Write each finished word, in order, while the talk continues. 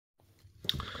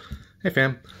Hey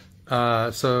fam.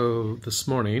 So this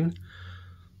morning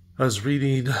I was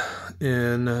reading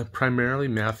in primarily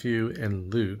Matthew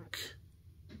and Luke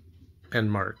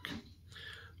and Mark,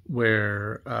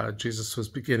 where Jesus was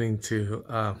beginning to,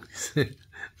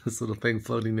 this little thing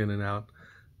floating in and out,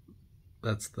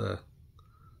 that's the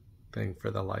thing for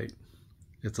the light.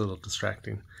 It's a little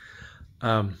distracting.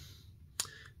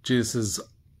 Jesus is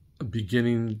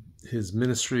beginning his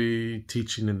ministry,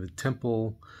 teaching in the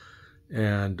temple,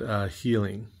 and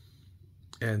healing.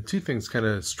 And two things kind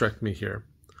of struck me here.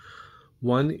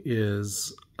 One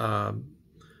is the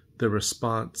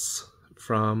response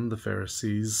from the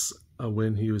Pharisees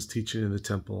when he was teaching in the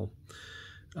temple.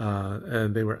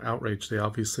 And they were outraged. They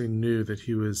obviously knew that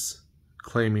he was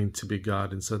claiming to be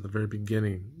God. And so at the very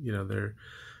beginning, they're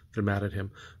mad at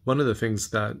him. One of the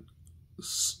things that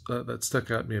stuck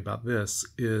out at me about this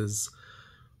is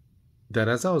that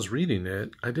as I was reading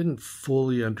it, I didn't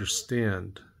fully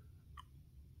understand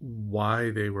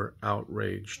why they were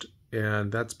outraged.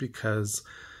 And that's because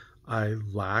I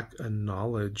lack a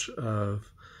knowledge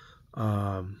of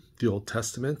the Old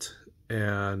Testament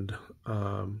and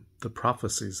the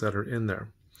prophecies that are in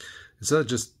there. And so that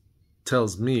just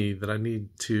tells me that I need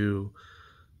to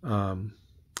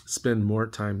spend more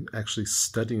time actually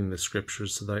studying the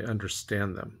scriptures so that I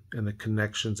understand them and the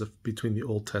connections between the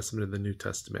Old Testament and the New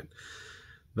Testament,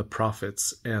 the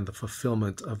prophets and the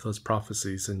fulfillment of those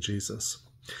prophecies in Jesus.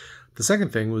 The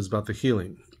second thing was about the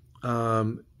healing.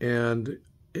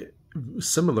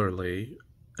 Similarly,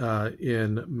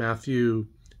 in Matthew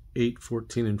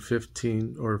 8:14 and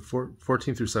 15, or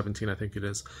 14 through 17, I think it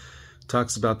is,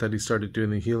 talks about that he started doing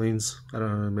the healings. I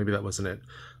don't know, maybe that wasn't it.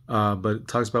 But it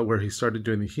talks about where he started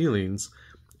doing the healings,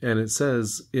 and it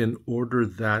says, in order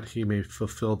that he may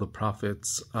fulfill the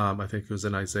prophets, I think it was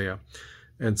in Isaiah.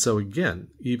 And so again,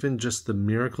 even just the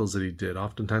miracles that he did,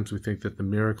 oftentimes we think that the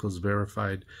miracles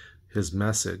verified his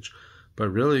message, but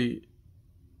really,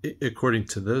 according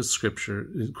to that scripture,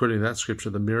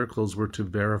 the miracles were to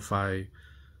verify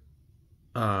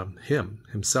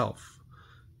himself.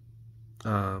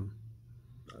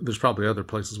 There's probably other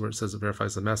places where it says it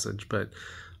verifies the message, but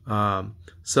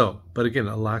again,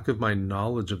 a lack of my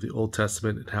knowledge of the Old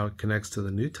Testament and how it connects to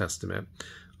the New Testament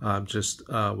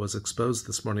was exposed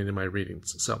this morning in my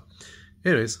readings. So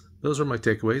anyways, those are my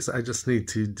takeaways. I just need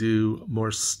to do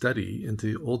more study into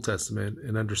the Old Testament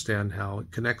and understand how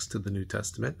it connects to the New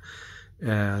Testament.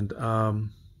 And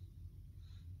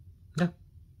yeah,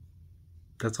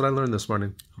 that's what I learned this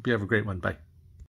morning. Hope you have a great one. Bye.